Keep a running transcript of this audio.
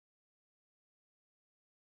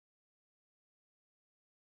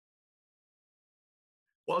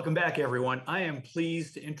Welcome back, everyone. I am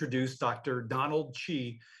pleased to introduce Dr. Donald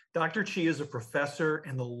Chi. Dr. Chi is a professor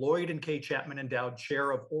in the Lloyd and K. Chapman Endowed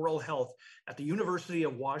Chair of Oral Health at the University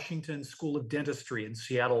of Washington School of Dentistry in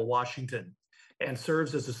Seattle, Washington, and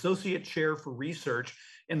serves as Associate Chair for Research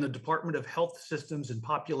in the Department of Health Systems and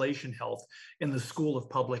Population Health in the School of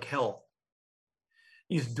Public Health.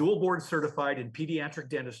 He's dual board certified in pediatric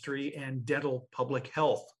dentistry and dental public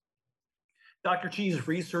health. Dr. Chi's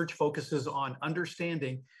research focuses on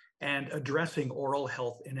understanding and addressing oral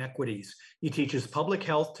health inequities. He teaches public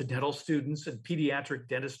health to dental students and pediatric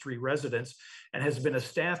dentistry residents and has been a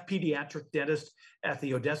staff pediatric dentist at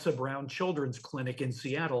the Odessa Brown Children's Clinic in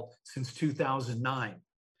Seattle since 2009.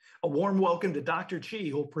 A warm welcome to Dr. Chi,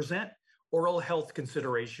 who will present oral health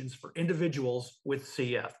considerations for individuals with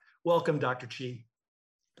CF. Welcome, Dr. Chi.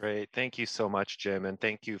 Great. Thank you so much, Jim, and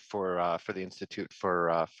thank you for the Institute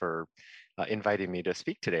for inviting me to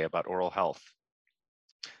speak today about oral health.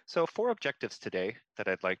 So 4 objectives today that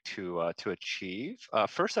I'd like to achieve.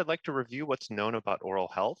 First, I'd like to review what's known about oral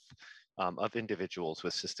health of individuals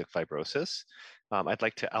with cystic fibrosis. I'd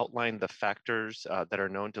like to outline the factors that are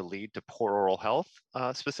known to lead to poor oral health,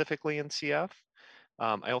 specifically in CF.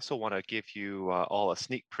 I also want to give you all a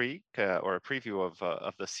sneak peek or a preview of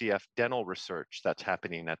the CF dental research that's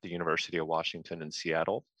happening at the University of Washington in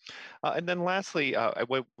Seattle. And then lastly, I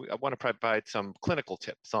want to provide some clinical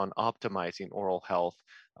tips on optimizing oral health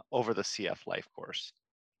over the CF life course.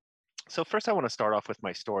 So first, I want to start off with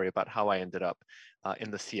my story about how I ended up in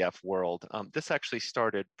the CF world. This actually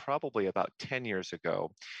started probably about 10 years ago,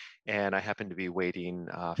 and I happened to be waiting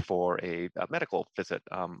for a medical visit.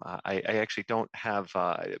 I actually don't have,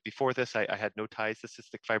 before this, I had no ties to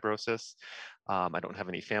cystic fibrosis. I don't have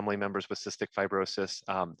any family members with cystic fibrosis.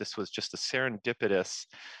 This was just a serendipitous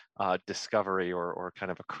discovery or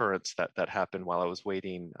kind of occurrence that happened while I was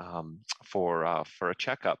waiting for a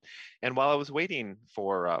checkup. And while I was waiting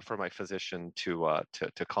for my physician to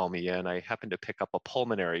call me in, I happened to pick up a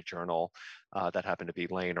pulmonary journal that happened to be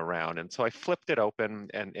laying around, and so I flipped it open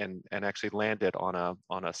and actually landed on a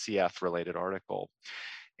CF related article.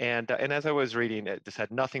 And as I was reading it, this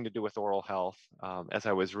had nothing to do with oral health. As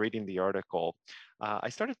I was reading the article, I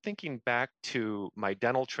started thinking back to my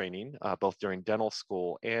dental training, both during dental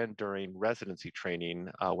school and during residency training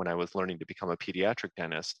when I was learning to become a pediatric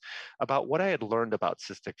dentist, about what I had learned about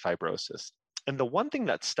cystic fibrosis. And the one thing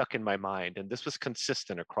that stuck in my mind, and this was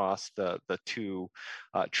consistent across the 2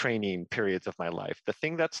 training periods of my life, the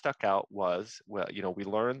thing that stuck out was, well, we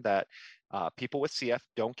learned that people with CF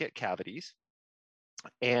don't get cavities.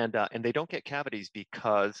 And they don't get cavities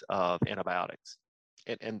because of antibiotics,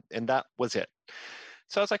 and that was it.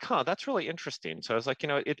 So I was like, that's really interesting. So I was like,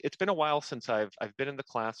 it's been a while since I've been in the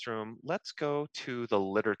classroom. Let's go to the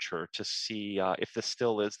literature to see if this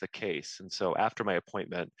still is the case. And so after my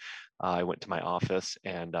appointment, I went to my office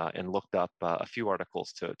and looked up a few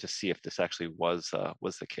articles to see if this actually was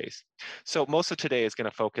the case. So most of today is going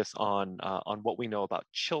to focus on what we know about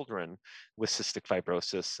children with cystic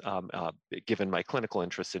fibrosis, given my clinical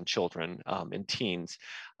interest in children and teens.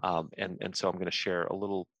 And so I'm going to share a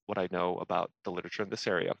little what I know about the literature in this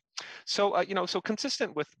area. So, so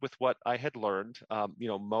consistent with what I had learned,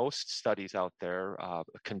 most studies out there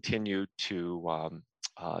continue to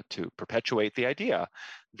perpetuate the idea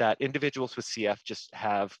that individuals with CF just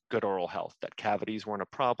have good oral health, that cavities weren't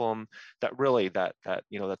a problem, that really that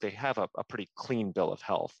they have a pretty clean bill of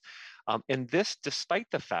health. And this, despite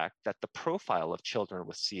the fact that the profile of children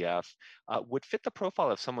with CF would fit the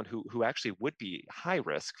profile of someone who actually would be high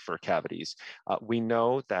risk for cavities. We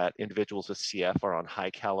know that individuals with CF are on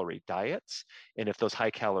high-calorie diets, and if those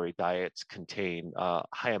high-calorie diets contain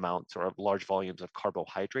high amounts or large volumes of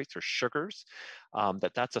carbohydrates or sugars,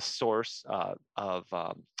 that's a source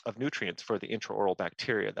of nutrients for the intraoral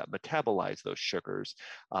bacteria that metabolize those sugars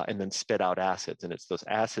and then spit out acids. And it's those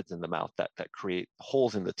acids in the mouth that create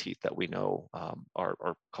holes in the teeth that we know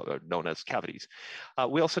are known as cavities.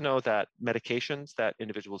 We also know that medications that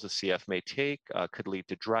individuals with CF may take could lead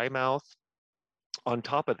to dry mouth. On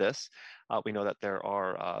top of this, we know that there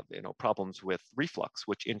are problems with reflux,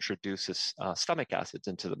 which introduces stomach acids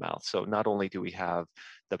into the mouth. So not only do we have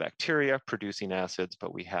the bacteria producing acids,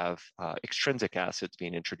 but we have extrinsic acids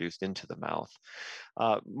being introduced into the mouth.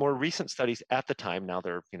 More recent studies at the time, now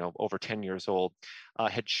they're over 10 years old,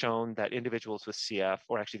 had shown that individuals with CF,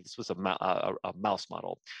 or actually this was a mouse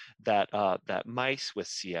model, that mice with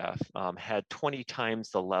CF had 20 times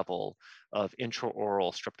the level of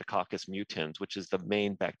intraoral Streptococcus mutans, which is the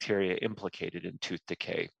main bacteria implicated in tooth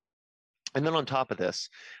decay. And then on top of this,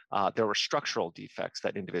 there were structural defects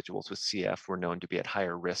that individuals with CF were known to be at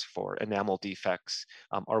higher risk for. Enamel defects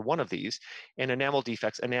are one of these. And enamel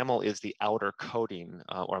defects, enamel is the outer coating,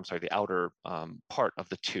 or I'm sorry, the outer part of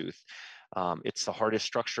the tooth. It's the hardest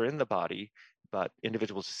structure in the body, but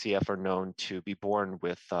individuals with CF are known to be born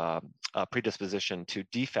with a predisposition to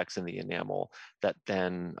defects in the enamel that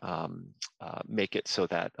then make it so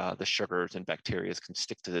that the sugars and bacteria can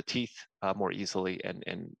stick to the teeth more easily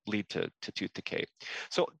and lead to tooth decay.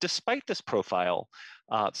 So despite this profile,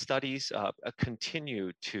 studies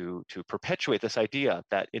continue to perpetuate this idea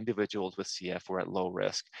that individuals with CF were at low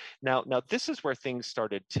risk. Now this is where things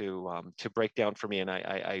started to break down for me, and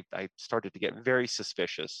I started to get very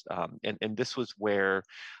suspicious. And this was where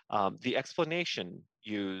the explanation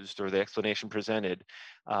used, or the explanation presented,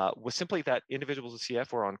 was simply that individuals with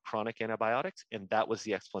CF were on chronic antibiotics, and that was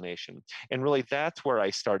the explanation. And really, that's where I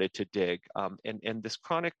started to dig. And this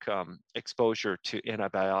chronic exposure to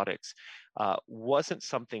antibiotics wasn't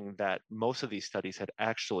something that most of these studies had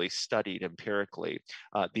actually studied empirically.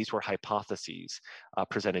 These were hypotheses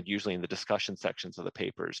presented usually in the discussion sections of the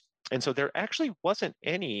papers. And so there actually wasn't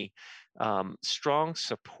any strong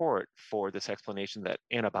support for this explanation that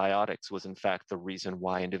antibiotics was in fact the reason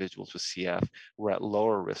why individuals with CF were at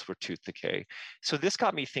lower risk for tooth decay. So this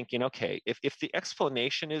got me thinking, okay, if the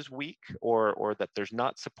explanation is weak, or that there's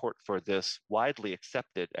not support for this widely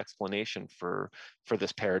accepted explanation for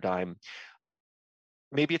this paradigm,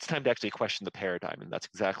 maybe it's time to actually question the paradigm, and that's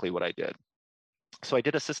exactly what I did. So I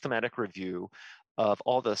did a systematic review of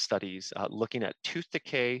all the studies looking at tooth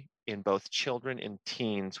decay in both children and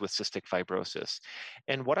teens with cystic fibrosis.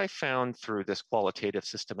 And what I found through this qualitative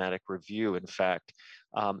systematic review, in fact,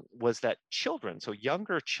 was that children, so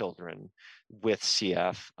younger children with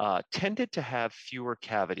CF, tended to have fewer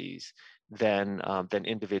cavities than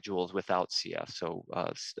individuals without CF, so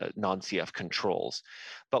non-CF controls.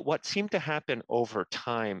 But what seemed to happen over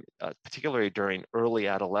time, particularly during early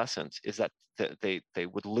adolescence, is that they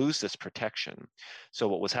would lose this protection. So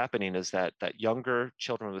what was happening is that younger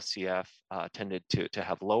children with CF tended to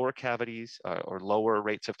have lower cavities or lower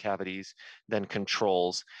rates of cavities than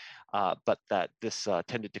controls, but that this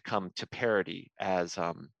tended to come to parity as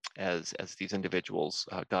these individuals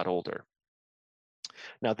got older.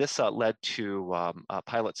 Now, this led to a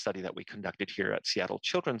pilot study that we conducted here at Seattle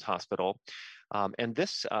Children's Hospital. And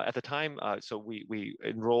this, at the time, so we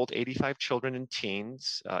enrolled 85 children and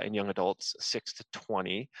teens and young adults, 6 to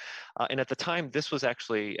 20. And at the time, this was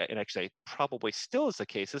actually, and actually probably still is the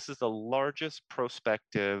case, this is the largest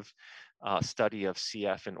prospective study of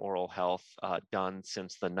CF and oral health done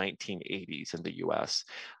since the 1980s in the US.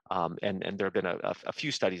 And there have been a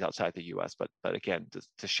few studies outside the US, but again,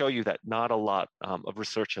 to show you that not a lot of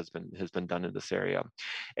research has been done in this area.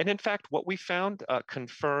 And in fact, what we found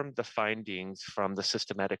confirmed the findings from the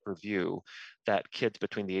systematic review that kids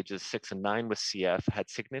between the ages 6 and 9 with CF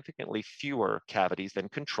had significantly fewer cavities than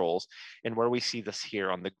controls. And where we see this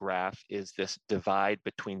here on the graph is this divide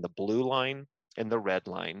between the blue line and the red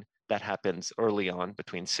line. That happens early on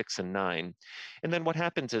between 6 and 9. And then what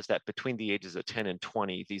happens is that between the ages of 10 and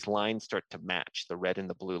 20, these lines start to match. The red and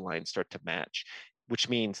the blue lines start to match, which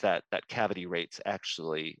means that cavity rates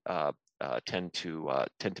actually tend to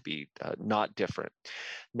be not different.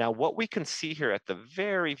 Now, what we can see here at the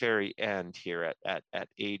very, very end here at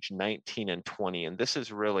age 19 and 20, and this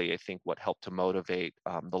is really, I think, what helped to motivate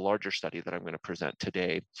the larger study that I'm going to present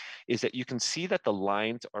today, is that you can see that the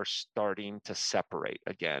lines are starting to separate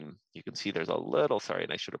again. You can see there's a little, sorry,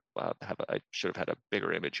 and I should have had a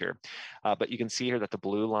bigger image here, but you can see here that the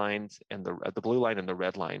blue lines and the blue line and the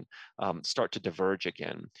red line start to diverge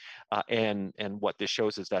again, and what this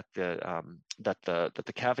shows is that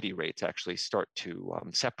the cavity rates actually start to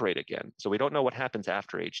separate again. So we don't know what happens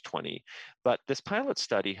after age 20, but this pilot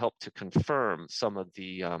study helped to confirm some of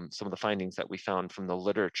the findings that we found from the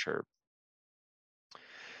literature.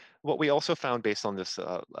 What we also found based on this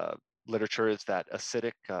literature is that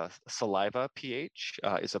acidic saliva pH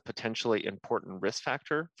is a potentially important risk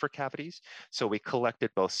factor for cavities. So we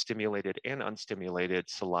collected both stimulated and unstimulated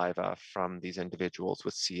saliva from these individuals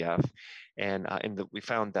with CF, and we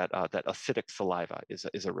found that acidic saliva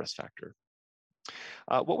is a risk factor.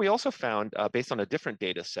 What we also found, based on a different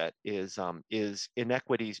data set, is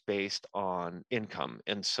inequities based on income.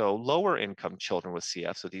 And so lower income children with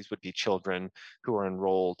CF, so these would be children who are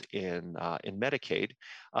enrolled in Medicaid,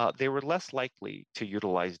 they were less likely to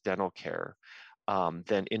utilize dental care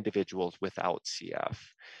than individuals without CF.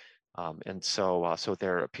 And so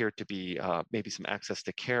there appeared to be maybe some access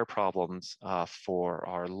to care problems for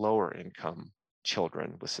our lower income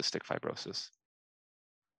children with cystic fibrosis.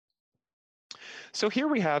 So here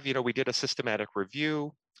we have, we did a systematic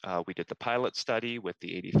review. We did the pilot study with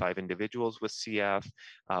the 85 individuals with CF.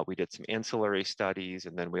 We did some ancillary studies,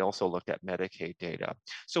 and then we also looked at Medicaid data.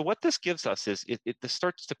 So what this gives us is this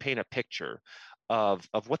starts to paint a picture of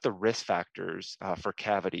what the risk factors for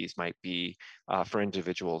cavities might be for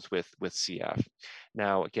individuals with CF.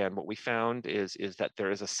 Now, again, what we found is that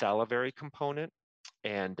there is a salivary component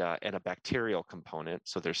and a bacterial component.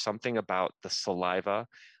 So there's something about the saliva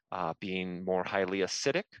being more highly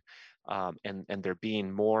acidic, and there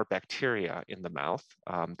being more bacteria in the mouth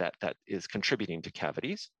that is contributing to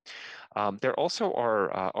cavities. There also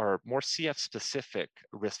are more CF-specific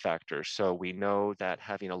risk factors. So we know that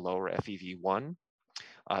having a lower FEV1,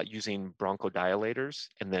 using bronchodilators,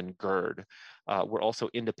 and then GERD were also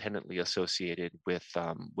independently associated with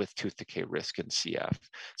tooth decay risk in CF.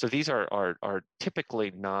 So these are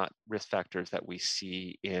typically not risk factors that we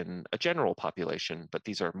see in a general population, but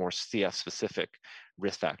these are more CF-specific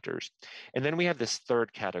risk factors. And then we have this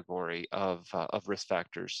third category of risk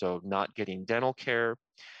factors. So not getting dental care.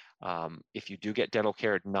 If you do get dental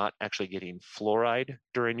care, not actually getting fluoride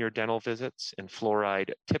during your dental visits, and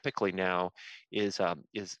fluoride typically now is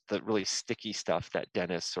the really sticky stuff that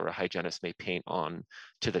dentists or a hygienist may paint on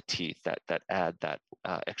to the teeth that add that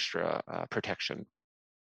extra protection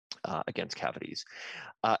against cavities.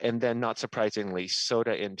 And then, not surprisingly,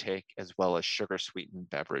 soda intake as well as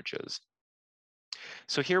sugar-sweetened beverages.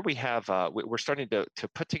 So here we have, we're starting to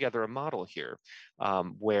put together a model here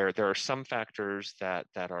where there are some factors that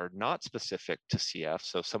are not specific to CF.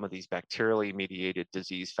 So some of these bacterially mediated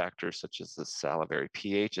disease factors, such as the salivary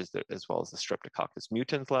pH, as well as the Streptococcus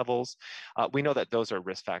mutans levels. We know that those are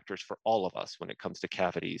risk factors for all of us when it comes to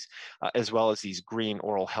cavities, as well as these green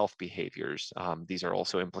oral health behaviors. These are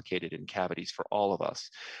also implicated in cavities for all of us.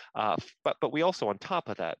 But we also, on top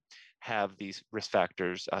of that, have these risk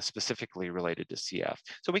factors specifically related to CF.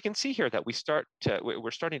 So we can see here that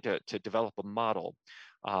we're starting to develop a model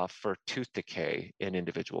for tooth decay in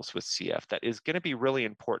individuals with CF that is going to be really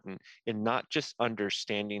important in not just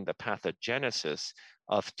understanding the pathogenesis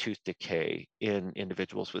of tooth decay in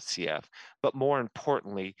individuals with CF, but more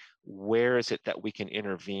importantly, where is it that we can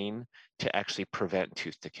intervene to actually prevent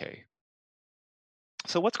tooth decay?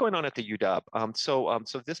 So what's going on at the UW? So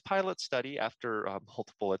this pilot study, after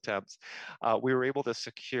multiple attempts, we were able to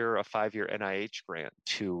secure a 5-year NIH grant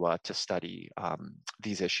to study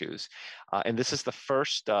these issues. And this is the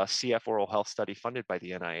first CF oral health study funded by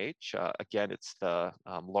the NIH. Again, it's the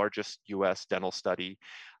largest US dental study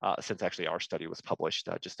since actually our study was published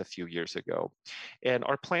just a few years ago. And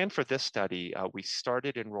our plan for this study, we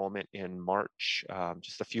started enrollment in March,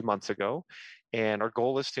 just a few months ago. And our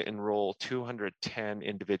goal is to enroll 210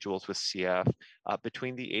 individuals with CF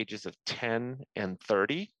between the ages of 10 and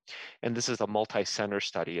 30. And this is a multi-center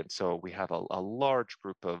study. And so we have a large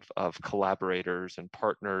group of collaborators and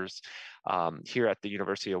partners here at the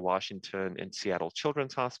University of Washington and Seattle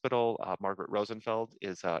Children's Hospital. Margaret Rosenfeld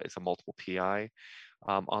is a multiple PI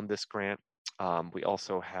on this grant. We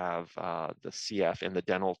also have the CF and the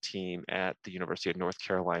dental team at the University of North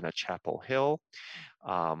Carolina, Chapel Hill.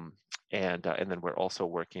 And then we're also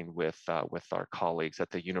working with our colleagues at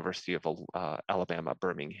the University of Alabama,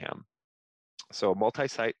 Birmingham. So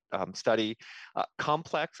multi-site study,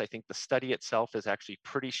 complex. I think the study itself is actually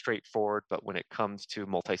pretty straightforward, but when it comes to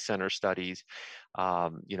multi-center studies,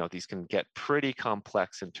 these can get pretty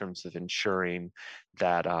complex in terms of ensuring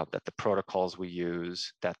that that the protocols we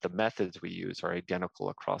use, that the methods we use are identical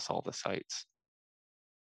across all the sites.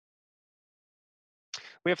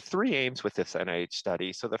 We have 3 aims with this NIH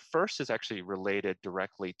study. So the first is actually related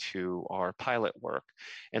directly to our pilot work.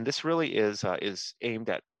 And this really is aimed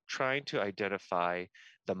at trying to identify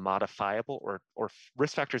the modifiable or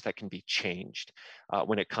risk factors that can be changed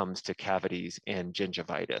when it comes to cavities and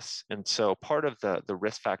gingivitis. And so part of the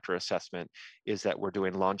risk factor assessment is that we're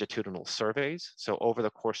doing longitudinal surveys. So over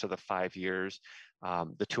the course of the 5 years,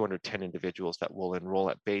 the 210 individuals that will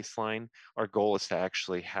enroll at baseline, our goal is to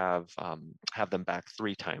actually have them back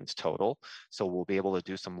 3 times total. So we'll be able to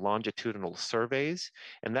do some longitudinal surveys,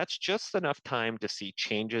 and that's just enough time to see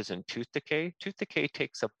changes in tooth decay. Tooth decay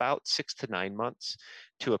takes about 6 to 9 months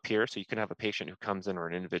to appear. So you can have a patient who comes in or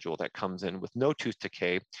an individual that comes in with no tooth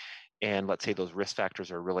decay, and let's say those risk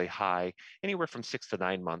factors are really high. Anywhere from 6 to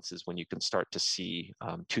 9 months is when you can start to see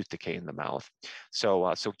tooth decay in the mouth.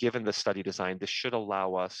 So given the study design, this should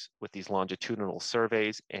allow us with these longitudinal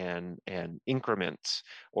surveys and increments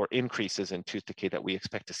or increases in tooth decay that we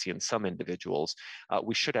expect to see in some individuals,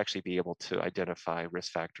 we should actually be able to identify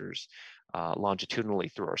risk factors longitudinally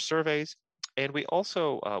through our surveys. And we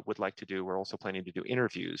also we're also planning to do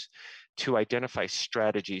interviews to identify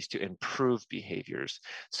strategies to improve behaviors.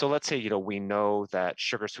 So let's say, we know that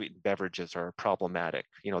sugar sweetened beverages are problematic.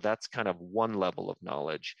 That's kind of one level of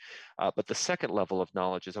knowledge. But the second level of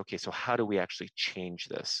knowledge is, okay, so how do we actually change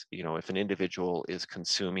this? If an individual is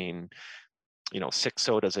consuming 6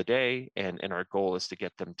 sodas a day, and our goal is to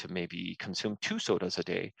get them to maybe consume 2 sodas a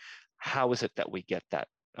day, how is it that we get that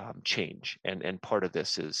change? And part of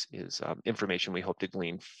this is information we hope to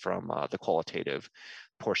glean from the qualitative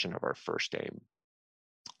portion of our first aim.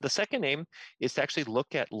 The second aim is to actually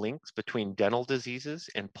look at links between dental diseases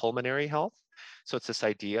and pulmonary health. So it's this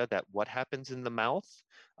idea that what happens in the mouth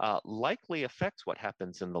likely affects what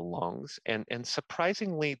happens in the lungs. And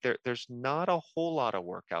surprisingly, there's not a whole lot of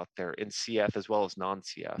work out there in CF as well as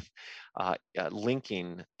non-CF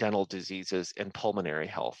linking dental diseases and pulmonary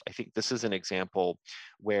health. I think this is an example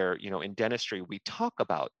where, in dentistry, we talk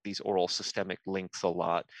about these oral systemic links a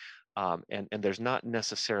lot. And there's not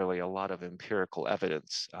necessarily a lot of empirical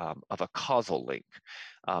evidence of a causal link.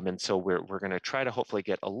 And so we're going to try to hopefully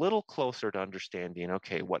get a little closer to understanding,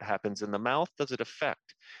 okay, what happens in the mouth? Does it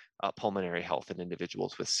affect pulmonary health in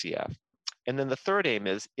individuals with CF? And then the third aim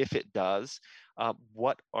is, if it does,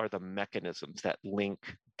 what are the mechanisms that link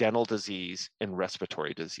dental disease and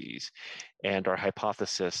respiratory disease? And our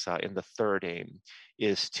hypothesis in the third aim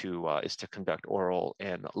is to conduct oral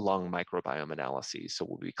and lung microbiome analyses. So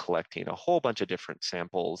we'll be collecting a whole bunch of different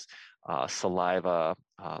samples, saliva,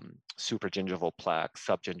 supragingival plaque,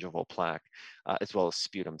 subgingival plaque, as well as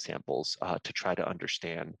sputum samples to try to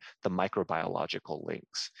understand the microbiological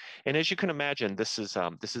links. And as you can imagine, this is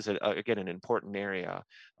again an important area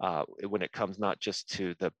when it comes not just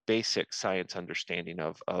to the basic science understanding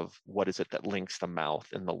of what is it that links the mouth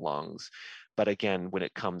and the lungs, but again, when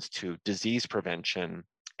it comes to disease prevention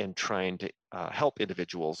and trying to help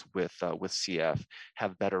individuals with CF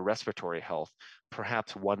have better respiratory health,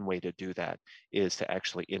 perhaps one way to do that is to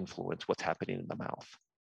actually influence what's happening in the mouth.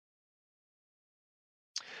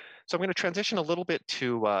 So I'm going to transition a little bit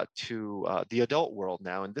to the adult world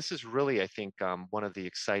now, and this is really, I think, one of the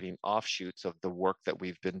exciting offshoots of the work that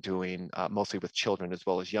we've been doing, mostly with children as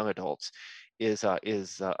well as young adults, is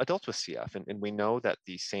adults with CF, and we know that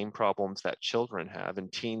the same problems that children have and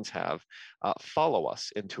teens have follow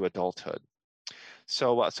us into adulthood.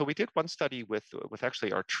 So we did one study with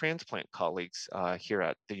actually our transplant colleagues here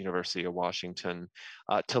at the University of Washington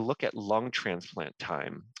to look at lung transplant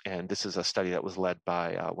time. And this is a study that was led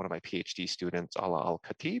by one of my PhD students, Ala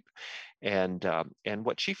Al-Khatib. And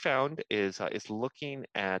what she found is looking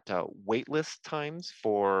at waitlist times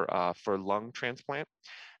for lung transplant,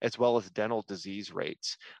 as well as dental disease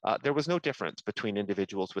rates. There was no difference between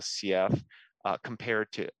individuals with CF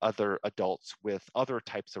compared to other adults with other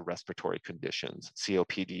types of respiratory conditions,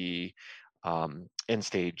 COPD, end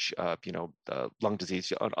stage, lung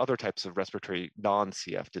disease, and other types of respiratory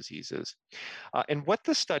non-CF diseases. And what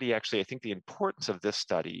this study actually, I think the importance of this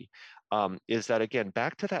study is that, again,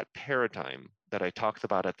 back to that paradigm that I talked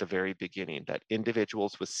about at the very beginning, that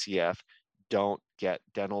individuals with CF don't get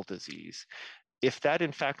dental disease. If that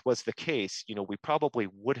in fact was the case, we probably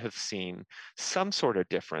would have seen some sort of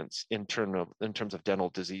difference in terms of dental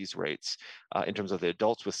disease rates, in terms of the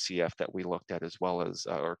adults with CF that we looked at, as well as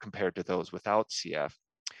or compared to those without CF.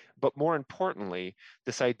 But more importantly,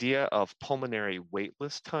 this idea of pulmonary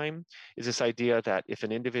waitlist time is this idea that if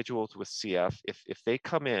an individual with CF, if they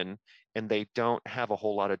come in and they don't have a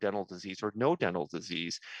whole lot of dental disease or no dental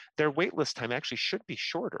disease, their waitlist time actually should be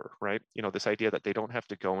shorter, right? This idea that they don't have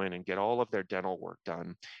to go in and get all of their dental work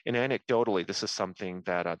done. And anecdotally, this is something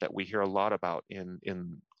that we hear a lot about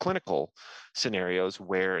in clinical scenarios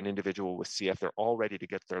where an individual with CF, they're all ready to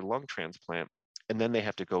get their lung transplant, and then they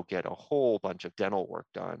have to go get a whole bunch of dental work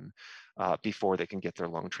done before they can get their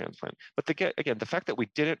lung transplant. But again, the fact that we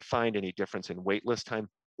didn't find any difference in waitlist time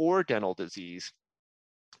or dental disease,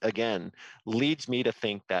 again, leads me to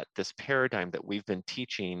think that this paradigm that we've been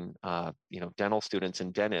teaching, dental students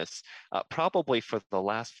and dentists, probably for the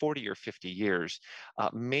last 40 or 50 years,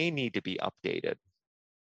 may need to be updated.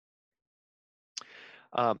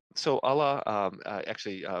 So Ala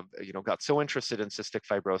actually, got so interested in cystic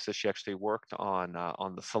fibrosis, she actually worked on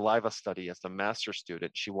the saliva study as a master's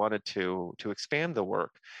student. She wanted to expand the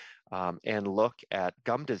work and look at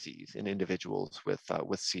gum disease in individuals with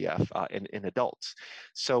CF in adults.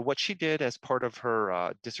 So what she did as part of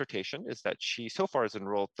her dissertation is that she so far has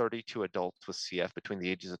enrolled 32 adults with CF between the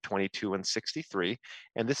ages of 22 and 63,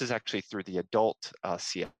 and this is actually through the adult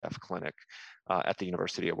CF clinic. at the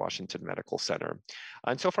University of Washington Medical Center.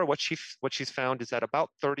 And so far, what she's found is that about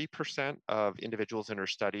 30% of individuals in her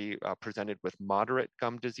study presented with moderate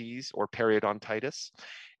gum disease or periodontitis.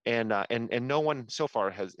 And no one so far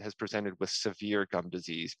has presented with severe gum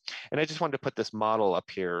disease. And I just wanted to put this model up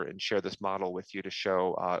here and share this model with you to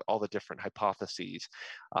show all the different hypotheses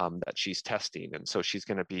that she's testing. And so she's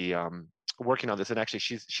going to be working on this. And actually,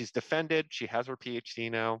 she's defended. She has her PhD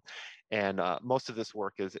now, and most of this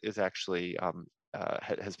work is actually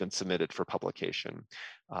has been submitted for publication.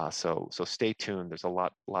 So stay tuned. There's a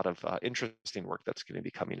lot of interesting work that's going to be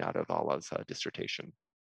coming out of Ala's dissertation.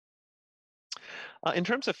 In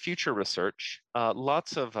terms of future research,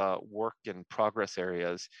 lots of work in progress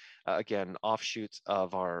areas, again, offshoots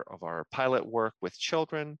of our pilot work with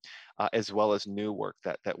children, as well as new work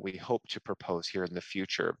that we hope to propose here in the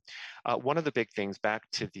future. One of the big things, back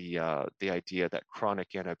to the idea that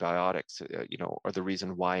chronic antibiotics, are the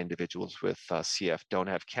reason why individuals with CF don't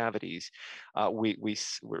have cavities.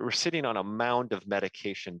 We're sitting on a mound of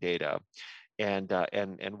medication data. And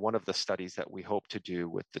one of the studies that we hope to do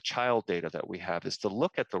with the child data that we have is to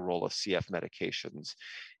look at the role of CF medications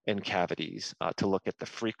in cavities, to look at the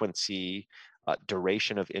frequency,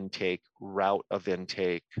 duration of intake, route of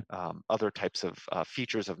intake, other types of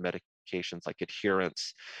features of medications like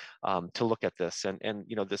adherence, to look at this. And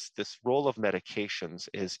this role of medications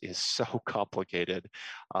is so complicated.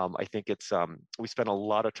 I think it's we spent a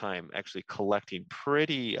lot of time actually collecting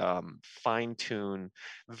pretty fine-tuned,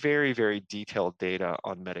 very, very detailed data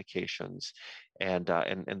on medications. And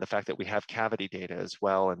the fact that we have cavity data as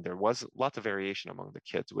well, and there was lots of variation among the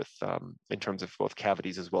kids with in terms of both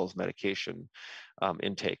cavities as well as medication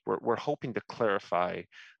intake. We're hoping to clarify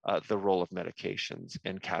the role of medications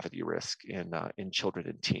and cavity risk in children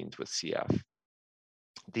and teens with CF.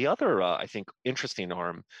 The other, I think, interesting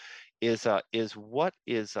arm is what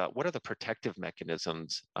are the protective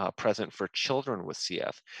mechanisms present for children with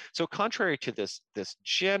CF? So contrary to this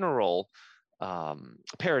general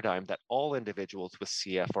paradigm that all individuals with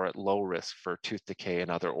CF are at low risk for tooth decay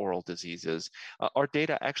and other oral diseases, our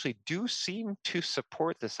data actually do seem to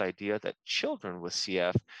support this idea that children with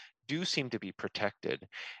CF do seem to be protected.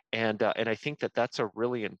 And I think that that's a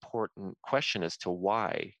really important question as to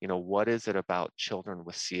why. What is it about children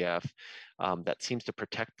with CF that seems to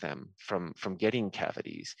protect them from getting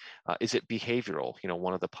cavities? Is it behavioral?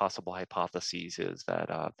 One of the possible hypotheses is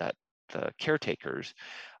that the caretakers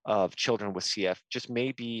of children with CF just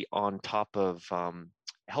may be on top of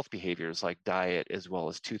health behaviors like diet, as well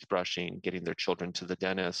as toothbrushing, getting their children to the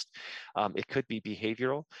dentist. It could be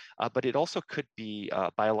behavioral, but it also could be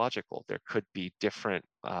biological. There could be different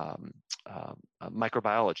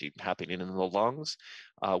microbiology happening in the lungs,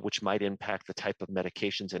 which might impact the type of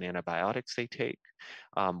medications and antibiotics they take,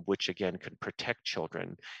 which again can protect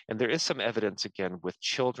children. And there is some evidence, again, with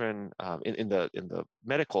children in the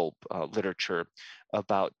medical literature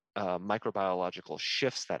about microbiological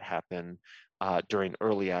shifts that happen during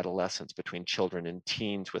early adolescence between children and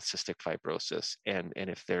teens with cystic fibrosis. And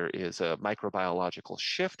if there is a microbiological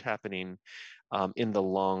shift happening in the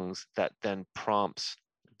lungs that then prompts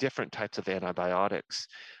different types of antibiotics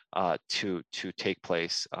to take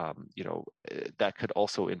place, that could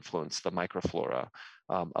also influence the microflora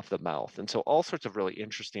of the mouth. And so all sorts of really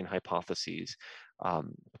interesting hypotheses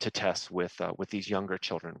to test with these younger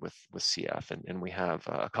children with CF. And we have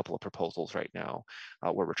a couple of proposals right now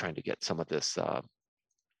where we're trying to get some of this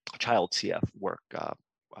child CF work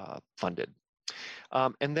funded.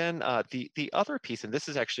 And then the other piece, and this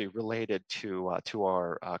is actually related to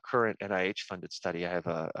our current NIH-funded study. I have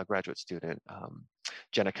a graduate student,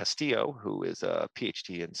 Jenna Castillo, who is a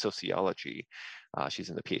PhD in sociology. She's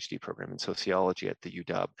in the PhD program in sociology at the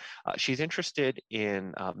UW. She's interested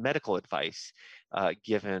in medical advice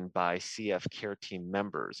given by CF care team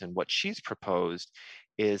members, and what she's proposed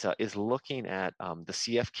is looking at the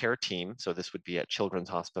CF care team. So this would be at children's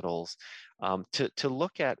hospitals to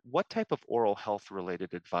look at what type of oral health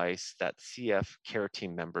related advice that CF care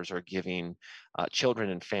team members are giving children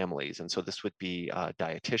and families. And so this would be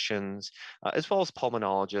dietitians, as well as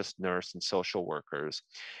pulmonologists, nurse, and social workers.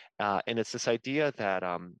 And it's this idea that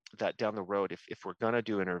that down the road, if we're going to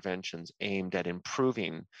do interventions aimed at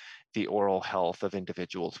improving the oral health of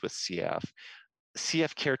individuals with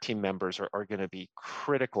CF care team members are going to be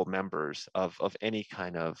critical members of any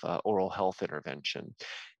kind of oral health intervention.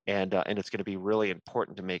 And it's going to be really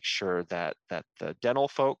important to make sure that the dental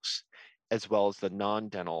folks, as well as the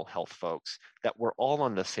non-dental health folks, that we're all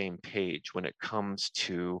on the same page when it comes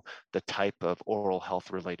to the type of oral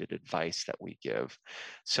health related advice that we give.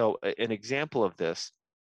 So an example of this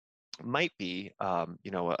might be,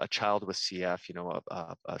 a child with CF,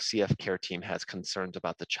 a CF care team has concerns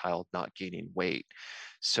about the child not gaining weight.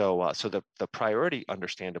 So the priority,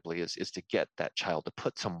 understandably, is to get that child to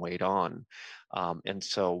put some weight on. And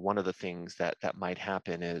so one of the things that might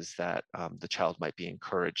happen is that the child might be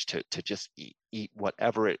encouraged to just eat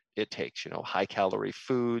whatever it takes, high calorie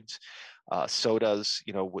foods, sodas,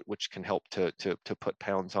 which can help to put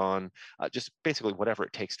pounds on, just basically whatever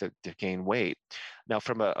it takes to gain weight. Now,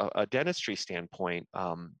 from a dentistry standpoint,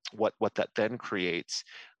 what that then creates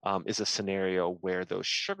is a scenario where those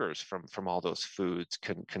sugars from all those foods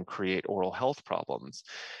can create oral health problems.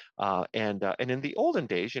 And in the olden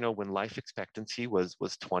days, when life expectancy was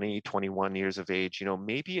 20, 21 years of age,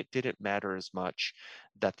 maybe it didn't matter as much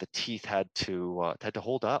that the teeth had to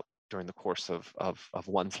hold up during the course of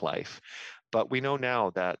one's life. But we know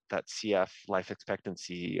now that CF life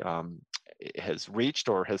expectancy has reached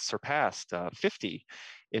or has surpassed 50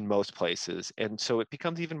 in most places, and so it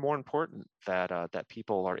becomes even more important that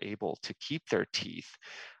people are able to keep their teeth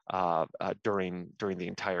during the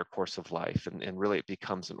entire course of life, and really it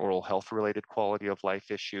becomes an oral health related quality of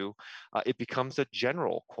life issue. It becomes a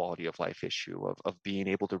general quality of life issue of being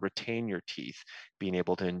able to retain your teeth, being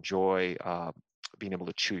able to enjoy being able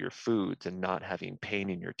to chew your foods and not having pain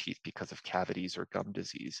in your teeth because of cavities or gum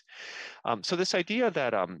disease. So this idea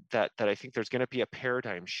that I think there's going to be a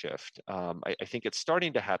paradigm shift, I think it's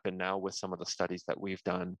starting to happen now with some of the studies that we've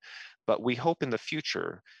done, but we hope in the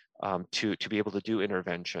future to be able to do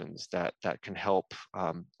interventions that can help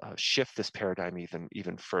shift this paradigm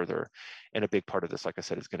even further. And a big part of this, like I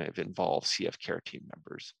said, is going to involve CF care team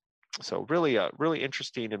members. So really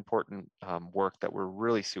interesting, important work that we're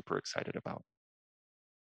really super excited about.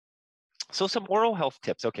 So some oral health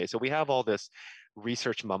tips. Okay, so we have all this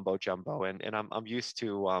research mumbo jumbo, and I'm used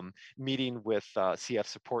to meeting with CF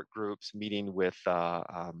support groups, meeting with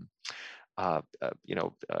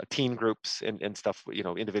teen groups and stuff,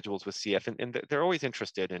 individuals with CF, and they're always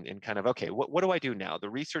interested in kind of, okay, what do I do now? The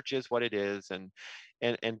research is what it is,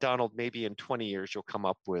 and Donald, maybe in 20 years you'll come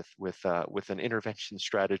up with an intervention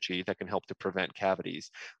strategy that can help to prevent cavities.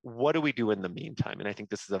 What do we do in the meantime? And I think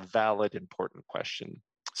this is a valid, important question.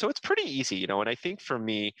 So it's pretty easy, and I think for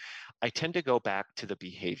me, I tend to go back to the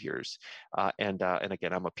behaviors. And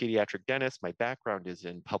again, I'm a pediatric dentist. My background is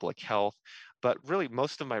in public health, but really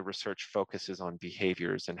most of my research focuses on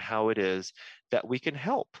behaviors and how it is that we can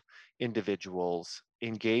help individuals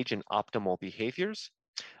engage in optimal behaviors.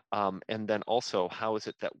 And then also, how is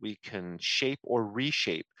it that we can shape or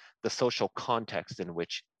reshape the social context in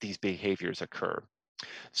which these behaviors occur?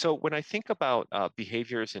 So when I think about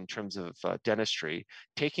behaviors in terms of dentistry,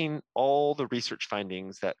 taking all the research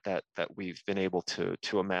findings that we've been able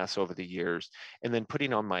to amass over the years, and then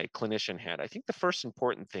putting on my clinician hat, I think the first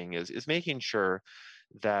important thing is making sure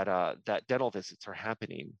that dental visits are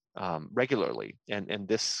happening regularly, and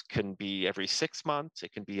this can be every 6 months,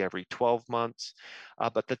 it can be every 12 months,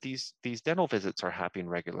 but that these dental visits are happening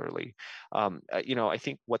regularly. I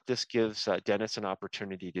think what this gives dentists an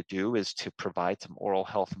opportunity to do is to provide some oral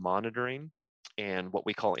health monitoring and what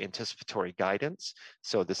we call anticipatory guidance.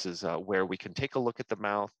 So this is where we can take a look at the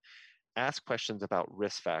mouth, ask questions about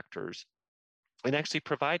risk factors, and actually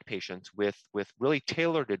provide patients with really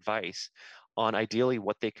tailored advice on ideally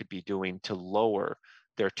what they could be doing to lower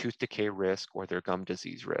their tooth decay risk or their gum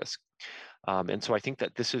disease risk. And so I think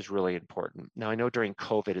that this is really important. Now, I know during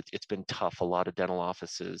COVID, it's been tough. A lot of dental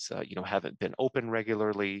offices, haven't been open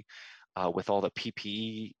regularly. With all the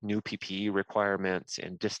PPE, new PPE requirements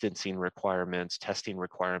and distancing requirements, testing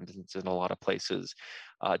requirements in a lot of places,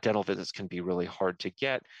 dental visits can be really hard to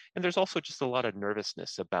get. And there's also just a lot of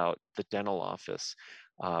nervousness about the dental office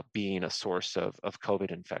being a source of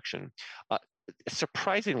COVID infection.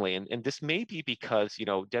 Surprisingly, and this may be because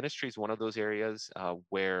dentistry is one of those areas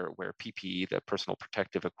where PPE, the personal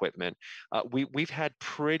protective equipment, we've had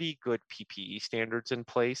pretty good PPE standards in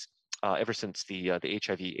place ever since the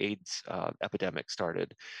HIV/AIDS epidemic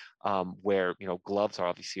started, where gloves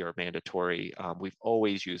obviously are mandatory. We've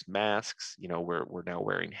always used masks. We're now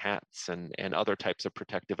wearing hats and other types of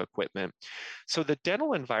protective equipment. So the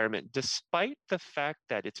dental environment, despite the fact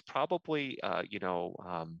that it's probably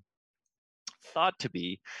thought to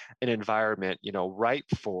be an environment, ripe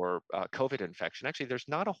for COVID infection. Actually, there's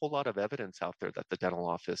not a whole lot of evidence out there that the dental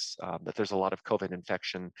office, that there's a lot of COVID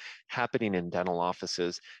infection happening in dental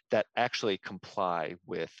offices that actually comply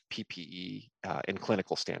with PPE and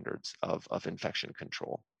clinical standards of infection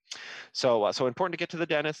control. So important to get to the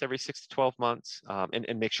dentist every 6 to 12 months,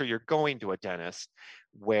 and make sure you're going to a dentist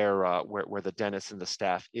where the dentist and the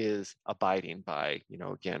staff is abiding by,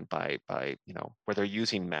 again, by where they're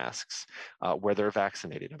using masks, where they're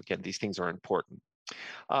vaccinated. Again, these things are important.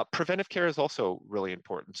 Preventive care is also really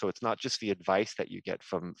important. So it's not just the advice that you get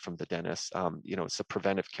from the dentist. It's the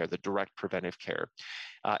preventive care, the direct preventive care.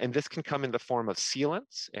 And this can come in the form of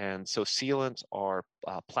sealants. And so sealants are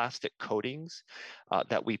plastic coatings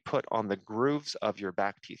that we put on the grooves of your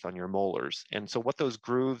back teeth, on your molars. And so what those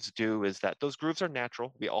grooves do is that those grooves are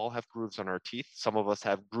natural. We all have grooves on our teeth. Some of us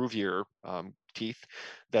have groovier teeth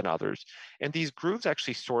than others. And these grooves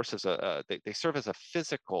actually they serve as a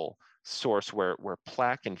physical source where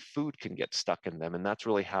plaque and food can get stuck in them. And that's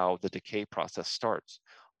really how the decay process starts,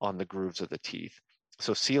 on the grooves of the teeth.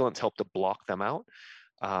 So sealants help to block them out.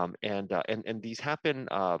 And these happen,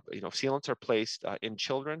 sealants are placed in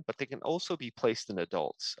children, but they can also be placed in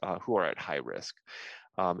adults who are at high risk.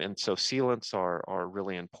 And so sealants are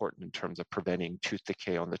really important in terms of preventing tooth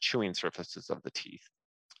decay on the chewing surfaces of the teeth.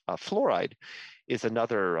 Fluoride is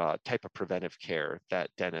another type of preventive care that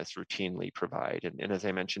dentists routinely provide. And as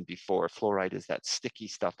I mentioned before, fluoride is that sticky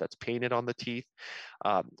stuff that's painted on the teeth.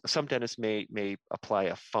 Some dentists may apply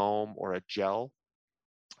a foam or a gel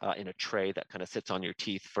in a tray that kind of sits on your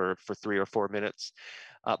teeth for 3 or 4 minutes.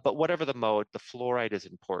 But whatever the mode, the fluoride is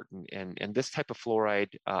important. And this type of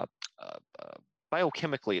fluoride,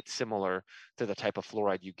 biochemically, it's similar to the type of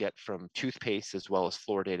fluoride you get from toothpaste as well as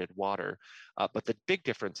fluoridated water. But the big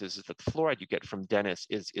difference is that the fluoride you get from dentists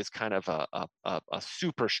is kind of a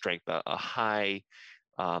super strength, a high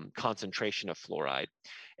concentration of fluoride.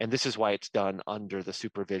 And this is why it's done under the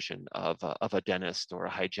supervision of a dentist or a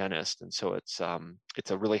hygienist. And so it's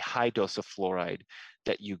a really high dose of fluoride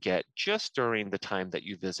that you get just during the time that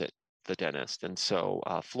you visit the dentist. And so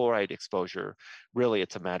fluoride exposure, really,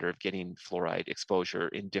 it's a matter of getting fluoride exposure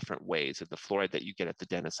in different ways. And the fluoride that you get at the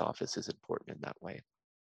dentist's office is important in that way.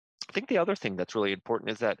 I think the other thing that's really important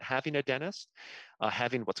is that having a dentist,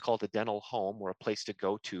 having what's called a dental home, or a place to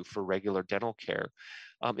go to for regular dental care,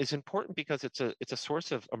 is important because it's a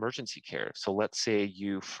source of emergency care. So let's say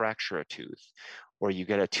you fracture a tooth, or you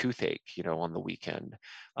get a toothache, on the weekend.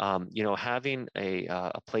 Having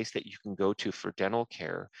a place that you can go to for dental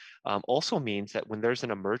care also means that when there's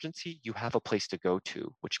an emergency, you have a place to go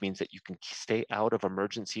to, which means that you can stay out of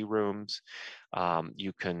emergency rooms.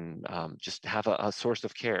 You can just have a source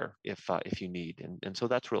of care if you need, and so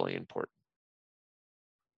that's really important.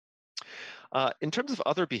 In terms of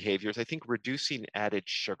other behaviors, I think reducing added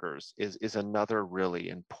sugars is another really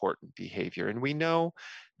important behavior. And we know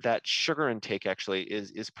that sugar intake actually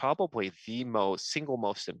is probably the single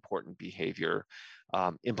most important behavior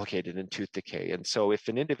implicated in tooth decay. And so if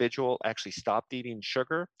an individual actually stopped eating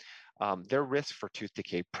sugar, their risk for tooth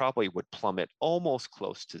decay probably would plummet almost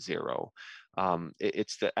close to zero.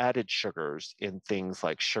 It's the added sugars in things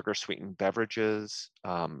like sugar-sweetened beverages,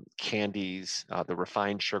 candies, the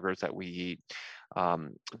refined sugars that we eat,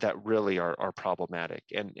 that really are problematic.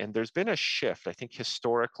 And there's been a shift. I think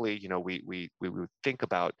historically, we would think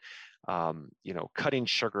about cutting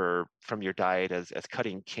sugar from your diet as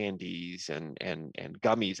cutting candies and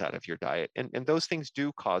gummies out of your diet. And those things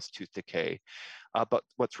do cause tooth decay. But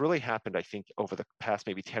what's really happened, I think, over the past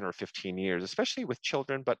maybe 10 or 15 years, especially with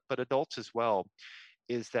children, but adults as well,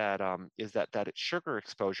 is that sugar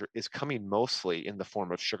exposure is coming mostly in the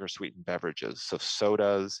form of sugar-sweetened beverages. So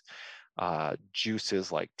sodas,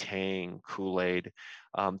 juices like Tang, Kool-Aid,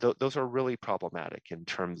 those are really problematic in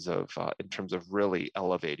terms of really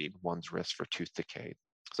elevating one's risk for tooth decay.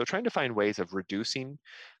 So trying to find ways of reducing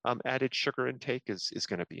added sugar intake is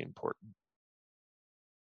going to be important.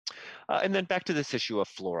 And then back to this issue of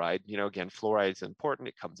fluoride. Again, fluoride is important.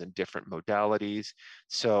 It comes in different modalities.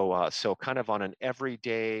 So kind of on an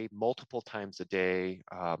everyday, multiple times a day,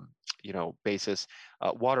 basis,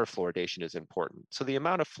 water fluoridation is important. So the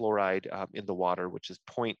amount of fluoride in the water, which is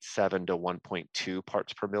 0.7 to 1.2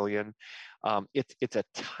 parts per million, it's a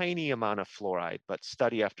tiny amount of fluoride, but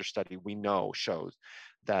study after study we know shows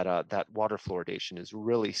that water fluoridation is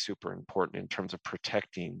really super important in terms of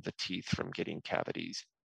protecting the teeth from getting cavities.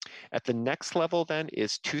 At the next level then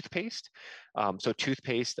is toothpaste. So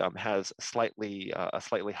toothpaste has a slightly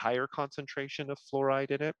higher concentration of fluoride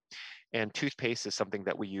in it. And toothpaste is something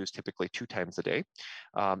that we use typically 2 times a day.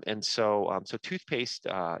 So toothpaste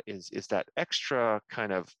is that extra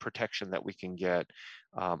kind of protection that we can get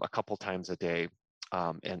a couple times a day.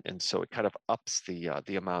 And so it kind of ups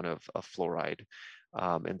the amount of fluoride.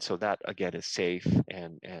 And so that, again, is safe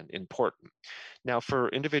and important. Now, for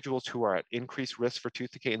individuals who are at increased risk for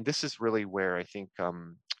tooth decay, and this is really where I think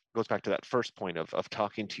goes back to that first point of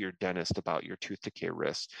talking to your dentist about your tooth decay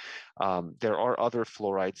risk. There are other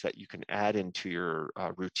fluorides that you can add into your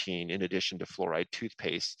routine in addition to fluoride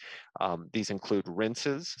toothpaste. These include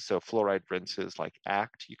rinses, so fluoride rinses like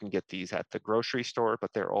ACT. You can get these at the grocery store,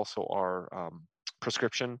 but there also are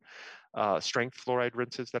prescription strength fluoride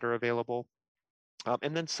rinses that are available.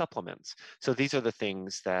 And then supplements. So these are the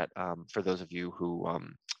things that, for those of you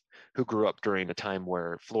who grew up during a time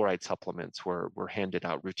where fluoride supplements were handed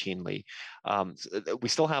out routinely. We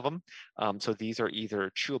still have them. So these are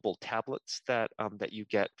either chewable tablets that you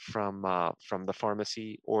get from the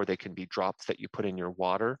pharmacy, or they can be drops that you put in your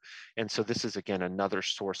water. And so this is, again, another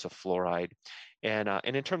source of fluoride. And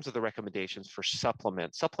in terms of the recommendations for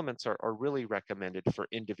supplements are really recommended for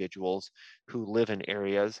individuals who live in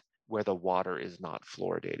areas where the water is not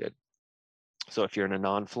fluoridated. So if you're in a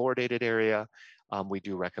non-fluoridated area, we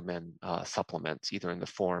do recommend supplements, either in the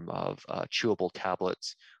form of chewable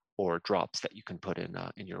tablets or drops that you can put in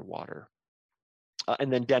your water.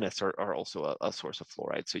 And then dentists are also a source of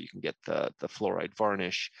fluoride. So you can get the fluoride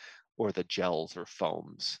varnish or the gels or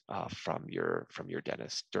foams from your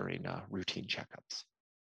dentist during routine checkups.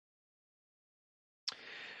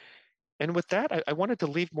 And with that, I wanted to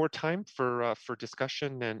leave more time for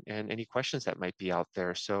discussion and any questions that might be out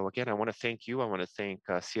there. So again, I want to thank you. I want to thank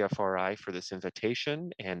CFRI for this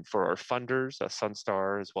invitation, and for our funders,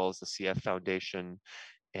 Sunstar, as well as the CF Foundation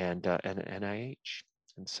and NIH.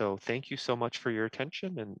 And so thank you so much for your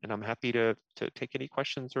attention, and I'm happy to take any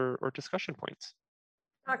questions or discussion points.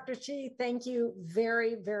 Dr. Chi, thank you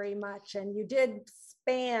very, very much. And you did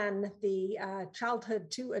span the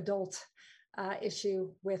childhood to adult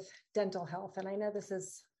issue with dental health. And I know this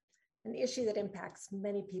is an issue that impacts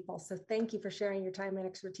many people. So thank you for sharing your time and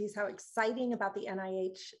expertise. How exciting about the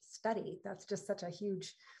NIH study. That's just such a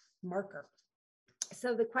huge marker.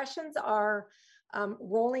 So the questions are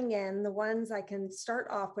rolling in. The ones I can start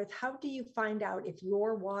off with: how do you find out if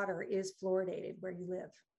your water is fluoridated where you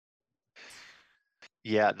live?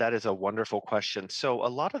 Yeah, that is a wonderful question. So a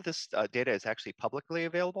lot of this data is actually publicly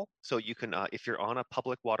available. So you can, if you're on a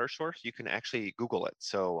public water source, you can actually Google it.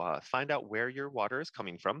 So find out where your water is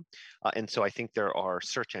coming from. And so I think there are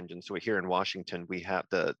search engines. So here in Washington, we have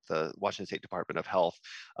the Washington State Department of Health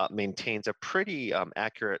maintains a pretty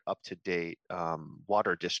accurate, up-to-date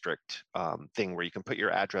water district thing where you can put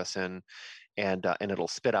your address in, and it'll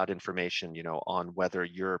spit out information, on whether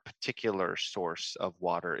your particular source of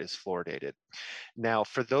water is fluoridated. Now,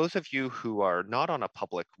 for those of you who are not on a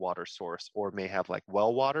public water source or may have like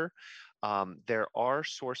well water, there are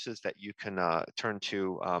sources that you can turn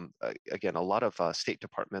to. Again, a lot of state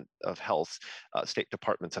departments of health,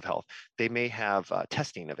 they may have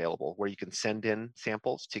testing available where you can send in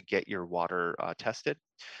samples to get your water tested.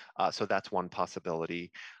 So that's one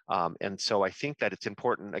possibility. And so I think that it's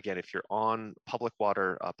important, again, if you're on public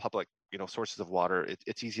water, public sources of water,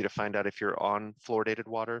 it's easy to find out if you're on fluoridated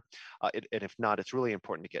water. And if not, it's really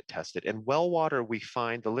important to get tested. And well water, we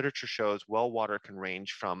find, the literature shows well water can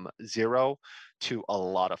range from 0 to a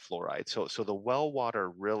lot of fluoride. So the well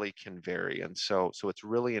water really can vary. And so it's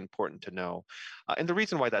really important to know. And the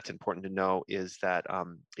reason why that's important to know is that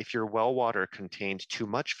if your well water contains too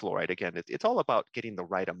much fluoride, again, it's all about getting the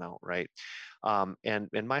right amount, right? And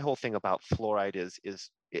my whole thing about fluoride is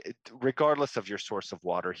regardless of your source of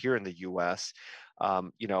water here in the U.S.,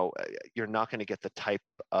 you're not going to get the type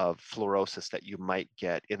of fluorosis that you might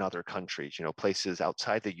get in other countries. Places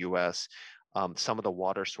outside the U.S., some of the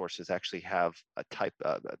water sources actually have a type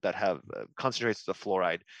that have concentrations of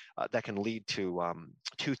fluoride that can lead to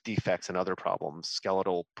tooth defects and other problems,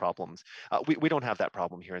 skeletal problems. We don't have that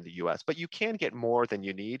problem here in the U.S., but you can get more than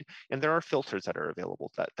you need, and there are filters that are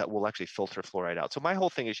available that will actually filter fluoride out. So my whole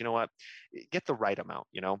thing is, get the right amount.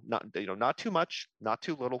 Not too much, not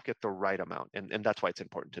too little. Get the right amount, and that's why it's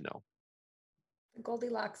important to know. The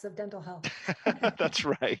Goldilocks of dental health. That's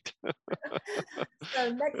right.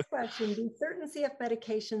 So next question: do certain CF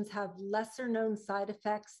medications have lesser known side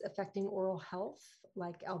effects affecting oral health,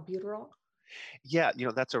 like albuterol? Yeah,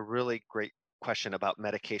 that's a really great question about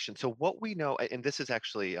medication. So what we know, and this is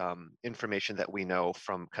actually information that we know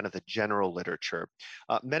from kind of the general literature,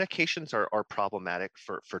 medications are problematic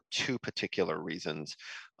for two particular reasons.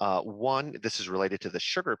 One, this is related to the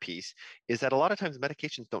sugar piece, is that a lot of times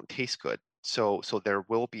medications don't taste good. So there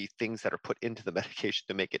will be things that are put into the medication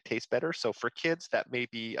to make it taste better. So for kids, that may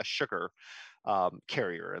be a sugar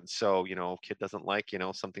carrier. And so, kid doesn't like,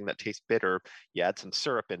 something that tastes bitter, you add some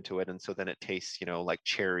syrup into it. And so then it tastes, like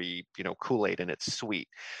cherry, Kool-Aid, and it's sweet.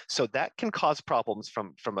 So that can cause problems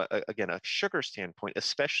from again, a sugar standpoint,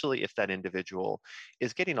 especially if that individual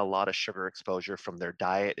is getting a lot of sugar exposure from their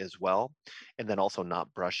diet as well, and then also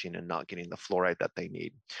not brushing and not getting the fluoride that they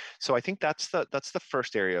need. So I think that's the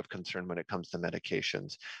first area of concern when it comes to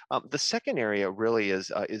medications. The second area really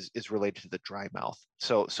is related to the dry mouth.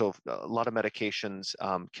 So a lot of medications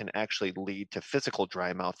can actually lead to physical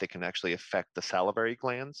dry mouth. They can actually affect the salivary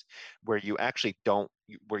glands, where you actually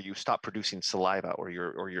where you stop producing saliva, or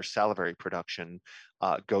your salivary production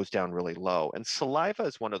goes down really low. And saliva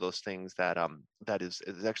is one of those things that is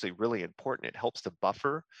actually really important. It helps to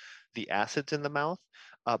buffer the acids in the mouth,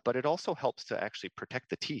 but it also helps to actually protect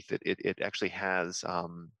the teeth. It actually has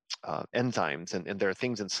enzymes, and there are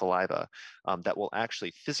things in saliva that will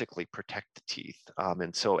actually physically protect the teeth.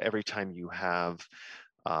 And so every time you have,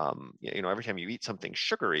 every time you eat something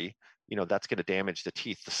sugary, that's going to damage the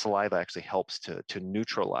teeth. The saliva actually helps to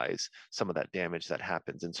neutralize some of that damage that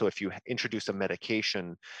happens. And so if you introduce a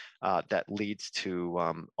medication that leads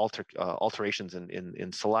to alterations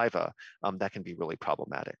in saliva, that can be really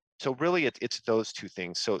problematic. So really, it's those two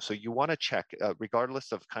things. So you want to check,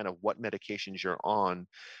 regardless of kind of what medications you're on,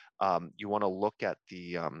 you want to look at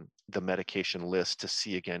the medication list to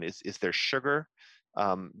see, again, is there sugar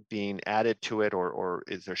being added to it, or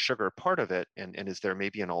is there sugar part of it, and is there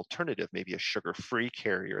maybe an alternative, maybe a sugar-free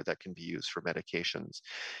carrier that can be used for medications?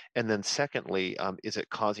 And then secondly, is it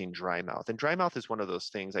causing dry mouth? And dry mouth is one of those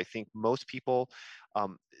things I think most people,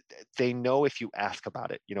 they know if you ask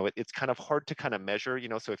about it. It's kind of hard to kind of measure,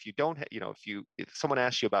 so if you don't, if someone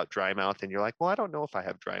asks you about dry mouth and you're like, well, I don't know if I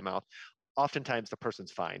have dry mouth, oftentimes the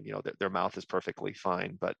person's fine, their mouth is perfectly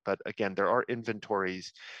fine. But again, there are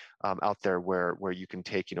inventories out there where you can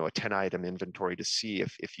take, a 10-item inventory to see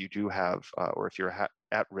if you do have, or if you're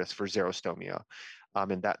at risk for xerostomia.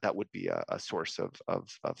 And that would be a source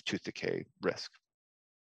of tooth decay risk.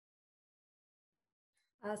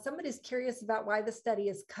 Somebody's curious about why the study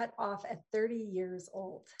is cut off at 30 years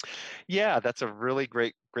old. Yeah, that's a really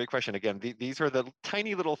great question. Again, these are the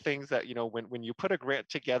tiny little things that, when you put a grant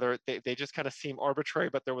together, they just kind of seem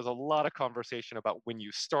arbitrary, but there was a lot of conversation about when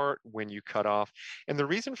you start, when you cut off. And the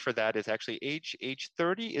reason for that is actually age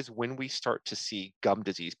 30 is when we start to see gum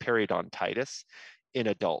disease, periodontitis, in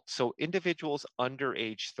adults. So individuals under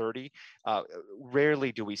age 30,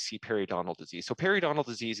 rarely do we see periodontal disease. So periodontal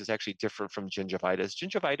disease is actually different from gingivitis.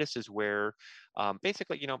 Gingivitis is where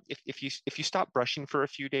basically, if you stop brushing for a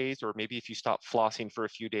few days, or maybe if you stop flossing for a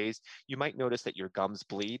few days, you might notice that your gums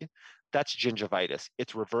bleed. That's gingivitis.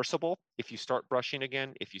 It's reversible if you start brushing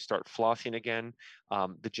again, if you start flossing again.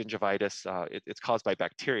 The gingivitis, it's caused by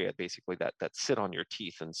bacteria, basically, that sit on your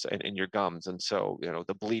teeth and your gums. And so,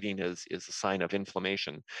 the bleeding is a sign of inflammation.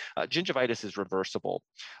 Gingivitis is reversible.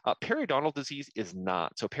 Periodontal disease is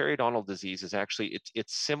not. So periodontal disease is actually,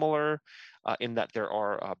 it's similar in that there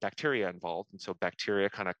are bacteria involved. And so bacteria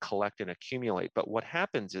kind of collect and accumulate. But what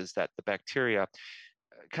happens is that the bacteria,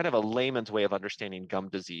 kind of a layman's way of understanding gum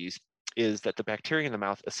disease, is that the bacteria in the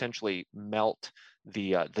mouth essentially melt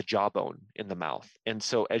the jawbone in the mouth. And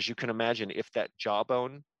so, as you can imagine, if that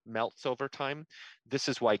jawbone melts over time, this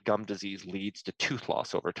is why gum disease leads to tooth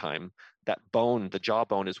loss over time. That bone, the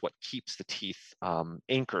jawbone, is what keeps the teeth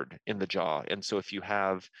anchored in the jaw. And so if you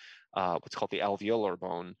have what's called the alveolar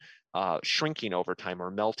bone shrinking over time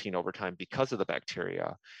or melting over time because of the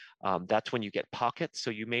bacteria, that's when you get pockets. So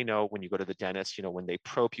you may know when you go to the dentist, when they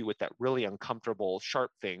probe you with that really uncomfortable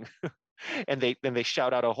sharp thing, and they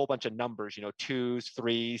shout out a whole bunch of numbers, 2s,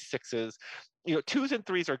 3s, 6s. 2s and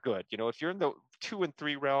 3s are good. If you're in the 2 and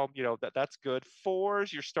 3 realm, that's good.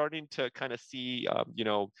 4s, you're starting to kind of see,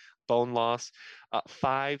 bone loss.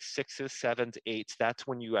 5s, 6s, 7s, 8s, that's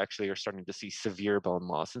when you actually are starting to see severe bone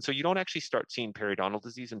loss. And so you don't actually start seeing periodontal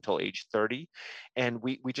disease until age 30. And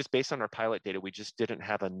we just, based on our pilot data, we just didn't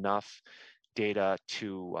have enough data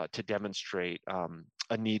to demonstrate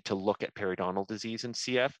a need to look at periodontal disease in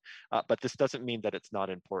CF, but this doesn't mean that it's not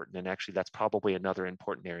important. And actually, that's probably another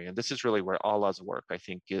important area. And this is really where Allah's work, I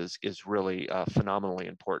think, is really phenomenally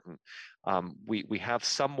important. We have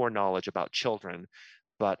some more knowledge about children,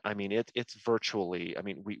 but I mean, it's virtually, I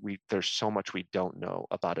mean, there's so much we don't know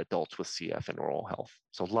about adults with CF and oral health.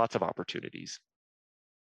 So lots of opportunities.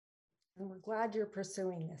 And we're glad you're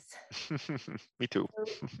pursuing this. Me too.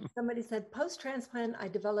 So somebody said, post-transplant, I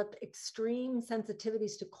developed extreme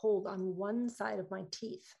sensitivities to cold on one side of my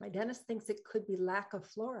teeth. My dentist thinks it could be lack of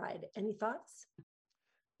fluoride. Any thoughts?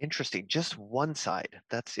 Interesting. Just one side.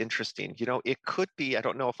 That's interesting. You know, it could be, I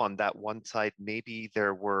don't know if on that one side, maybe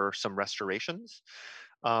there were some restorations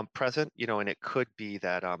present, you know, and it could be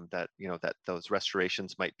that that those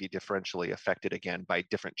restorations might be differentially affected again by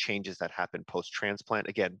different changes that happen post-transplant.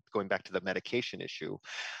 Again, going back to the medication issue,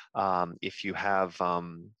 if you have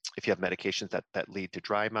medications that lead to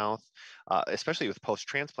dry mouth, especially with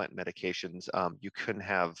post-transplant medications, you can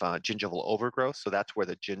have gingival overgrowth. So that's where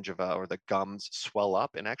the gingiva or the gums swell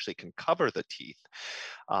up and actually can cover the teeth.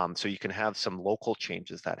 So you can have some local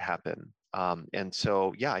changes that happen. And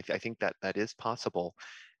so, yeah, I think that that is possible.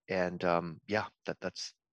 And yeah,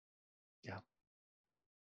 that's, yeah.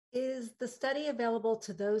 Is the study available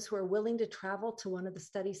to those who are willing to travel to one of the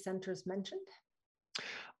study centers mentioned?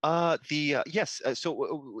 Yes.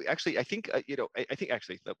 Actually, I think I think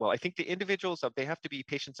actually, well, I think the individuals they have to be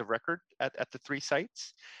patients of record at the three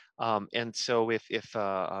sites, and so if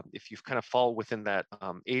you've kind of fall within that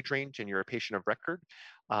age range and you're a patient of record,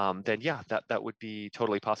 then yeah, that would be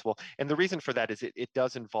totally possible. And the reason for that is it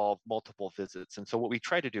does involve multiple visits, and so what we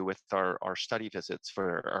try to do with our study visits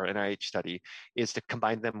for our NIH study is to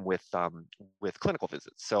combine them with clinical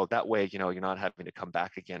visits. So that way, you know, you're not having to come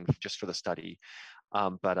back again just for the study.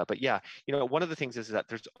 But yeah, you know, one of the things is that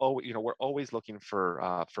there's always, you know, we're always looking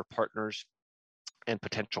for partners and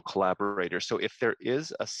potential collaborators. So if there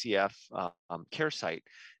is a CF care site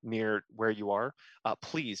near where you are,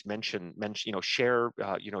 please mention, you know, share,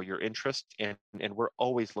 you know, your interest, and we're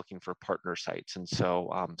always looking for partner sites. And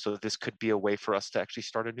so, so this could be a way for us to actually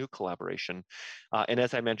start a new collaboration. And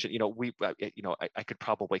as I mentioned, you know, I could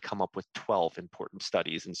probably come up with 12 important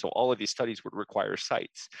studies, and so all of these studies would require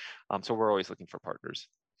sites. So we're always looking for partners.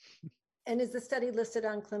 And is the study listed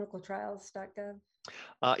on clinicaltrials.gov?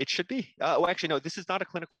 It should be. Well, actually, no, this is not a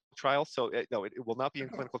clinical trial, so no, it will not be in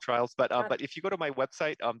clinical trials. But if you go to my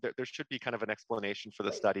website, there should be kind of an explanation for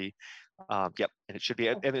the study. Yep, and it should be,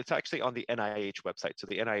 and it's actually on the NIH website. So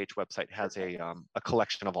the NIH website has a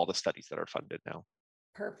collection of all the studies that are funded now.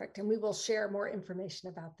 Perfect, and we will share more information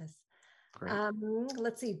about this. Great.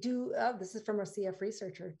 Let's see, this is from a CF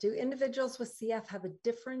researcher. Do individuals with CF have a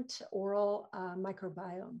different oral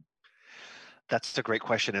microbiome? That's a great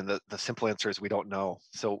question, and the simple answer is we don't know.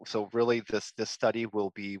 So really, this study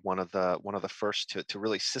will be one of the first to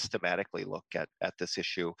really systematically look at this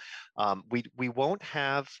issue. We won't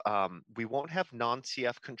have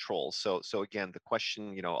non-CF controls. So again, the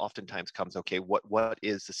question, you know, oftentimes comes, okay, what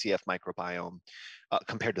is the CF microbiome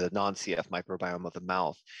compared to the non-CF microbiome of the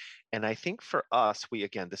mouth? And I think for us,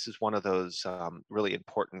 this is one of those really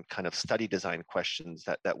important kind of study design questions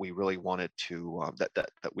that we really wanted to,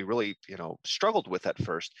 that we really, you know, struggled with at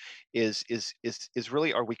first is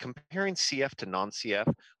really, are we comparing CF to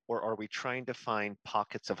non-CF, or are we trying to find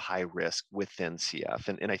pockets of high risk within CF?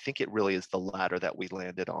 And I think it really is the latter that we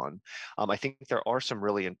landed on. I think there are some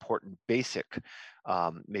really important basic,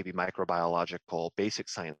 maybe microbiological basic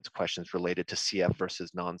science questions related to CF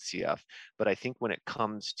versus non-CF. But I think when it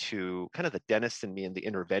comes to kind of the dentist in me and the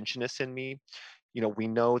interventionist in me, you know, we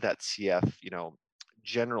know that CF, you know,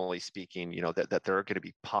 generally speaking, you know, that there are going to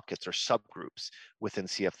be pockets or subgroups within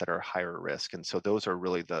CF that are higher risk. And so those are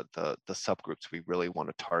really the subgroups we really want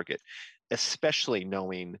to target, especially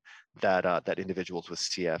knowing that that individuals with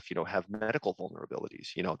CF, you know, have medical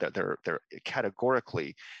vulnerabilities, you know, that they're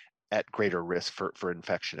categorically at greater risk for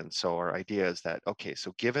infection. And so our idea is that, okay,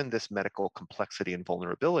 so given this medical complexity and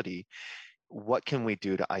vulnerability, what can we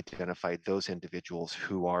do to identify those individuals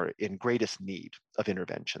who are in greatest need of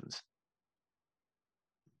interventions?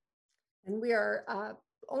 And we are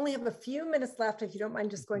only have a few minutes left, if you don't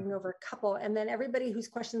mind just going over a couple. And then everybody whose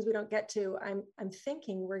questions we don't get to, I'm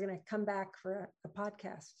thinking we're going to come back for a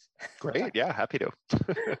podcast. Great, yeah, happy to.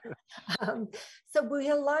 So we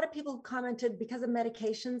had a lot of people who commented because of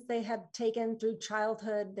medications they had taken through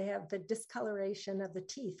childhood, they have the discoloration of the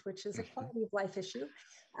teeth, which is a quality of life issue.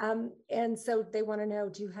 And so they want to know,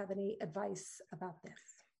 do you have any advice about this?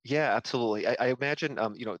 Yeah, absolutely. I imagine,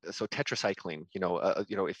 you know, so tetracycline, you know,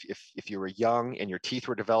 if you were young and your teeth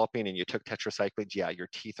were developing and you took tetracyclines, yeah, your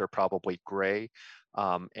teeth are probably gray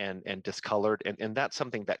and discolored, and that's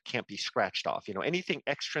something that can't be scratched off. You know, anything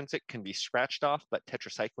extrinsic can be scratched off, but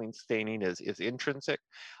tetracycline staining is intrinsic.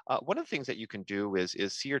 One of the things that you can do is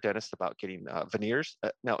see your dentist about getting veneers.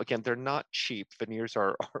 Now, again, they're not cheap. Veneers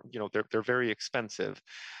are you know, they're very expensive.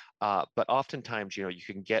 But oftentimes, you know, you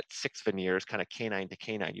can get 6 veneers, kind of canine to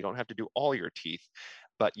canine. You don't have to do all your teeth,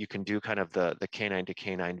 but you can do kind of the canine to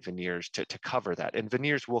canine veneers to cover that. And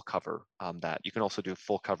veneers will cover that. You can also do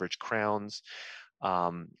full coverage crowns.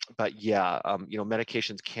 But yeah,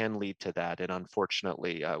 medications can lead to that, and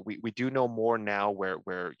unfortunately, we do know more now where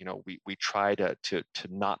we try to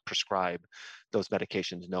not prescribe those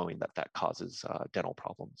medications, knowing that causes dental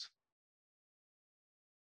problems.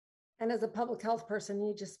 And as a public health person,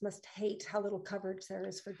 you just must hate how little coverage there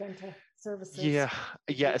is for dental services. Yeah,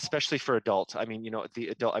 especially for adults. I mean, the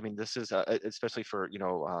adult. I mean, this is especially for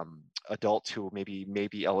adults who may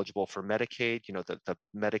be eligible for Medicaid. The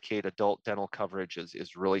Medicaid adult dental coverage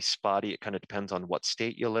is really spotty. It kind of depends on what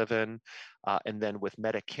state you live in. And then with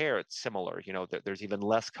Medicare, it's similar. There's even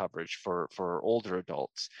less coverage for older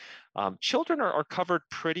adults. Children are covered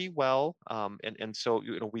pretty well, and so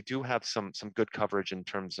we do have some good coverage in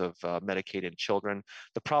terms of Medicaid and children.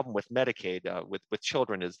 The problem with Medicaid with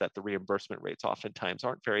children is that the reimbursement rates oftentimes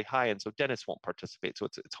aren't very high, and so dentists won't participate. So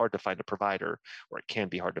it's hard to find a provider, or it can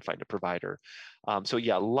be hard to find a provider. So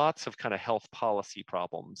yeah, lots of kind of health policy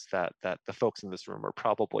problems that the folks in this room are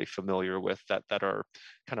probably familiar with that are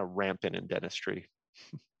kind of rampant in dentistry.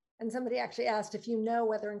 And somebody actually asked if you know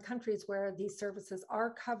whether in countries where these services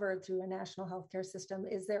are covered through a national healthcare system,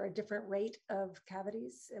 is there a different rate of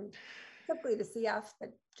cavities, and typically the CF,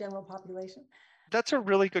 but general population? That's a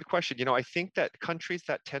really good question. I think that countries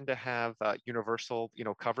that tend to have universal,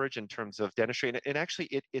 coverage in terms of dentistry, and actually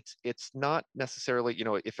it's not necessarily,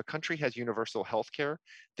 if a country has universal healthcare,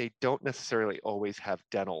 they don't necessarily always have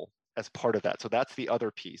dental as part of that. So that's the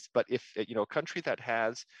other piece. But if, a country that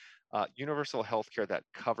has universal healthcare that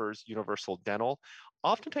covers universal dental,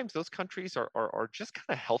 oftentimes those countries are just kind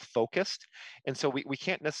of health focused. And so we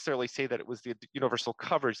can't necessarily say that it was the universal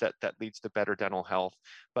coverage that leads to better dental health,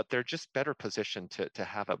 but they're just better positioned to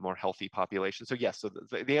have a more healthy population. So yes, so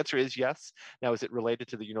the answer is yes. Now, is it related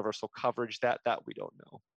to the universal coverage? That we don't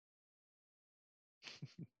know.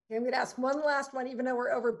 I'm going to ask one last one, even though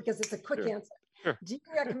we're over, because it's a quick answer. Sure. Do you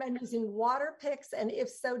recommend using water picks? And if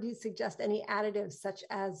so, do you suggest any additives such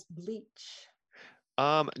as bleach?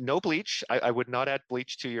 No bleach. I would not add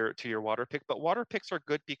bleach to your water pick, but water picks are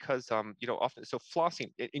good because often, so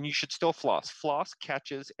flossing, and you should still floss. Floss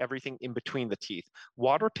catches everything in between the teeth.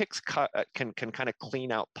 Water picks can kind of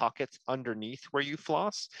clean out pockets underneath where you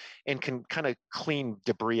floss, and can kind of clean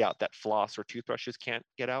debris out that floss or toothbrushes can't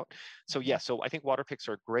get out. So yeah, so I think water picks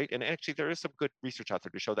are great, and actually there is some good research out there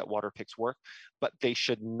to show that water picks work, but they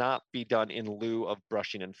should not be done in lieu of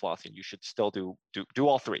brushing and flossing. You should still do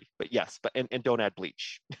all three, but yes, and don't add bleach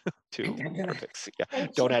to water picks. Yeah,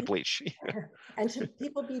 don't add bleach. And should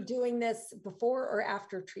people be doing this before or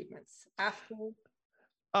after treatments? After?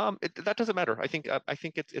 That doesn't matter. I think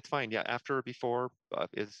it's fine. Yeah, after or before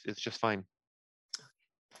is just fine.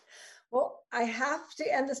 Well, I have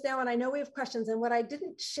to end this now, and I know we have questions. And what I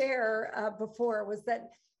didn't share before was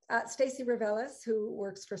that Stacy Ravelis, who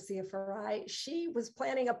works for CFRI, she was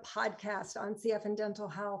planning a podcast on CF and dental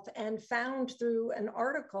health and found through an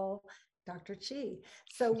article Dr. Chi.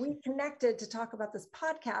 So we connected to talk about this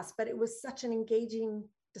podcast, but it was such an engaging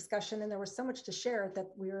discussion and there was so much to share that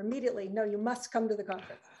we were immediately, no, you must come to the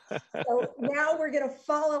conference. So now we're going to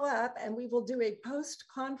follow up and we will do a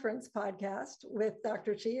post-conference podcast with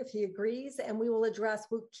Dr. Chi if he agrees, and we'll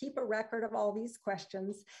keep a record of all these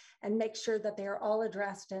questions and make sure that they are all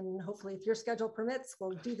addressed, and hopefully if your schedule permits,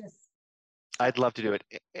 we'll do this. I'd love to do it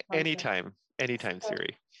anytime,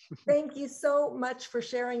 Siri. Thank you so much for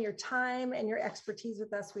sharing your time and your expertise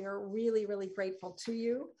with us. We are really, really grateful to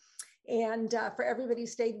you. And for everybody who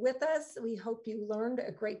stayed with us, we hope you learned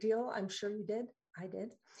a great deal. I'm sure you did. I did.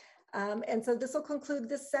 And so this will conclude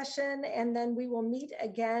this session, and then we will meet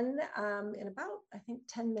again in about, I think,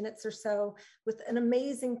 10 minutes or so with an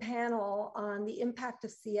amazing panel on the impact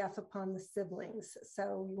of CF upon the siblings.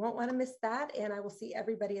 So you won't want to miss that, and I will see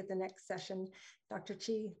everybody at the next session. Dr.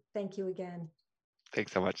 Chi, thank you again.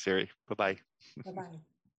 Thanks so much, Siri. Bye-bye. Bye-bye.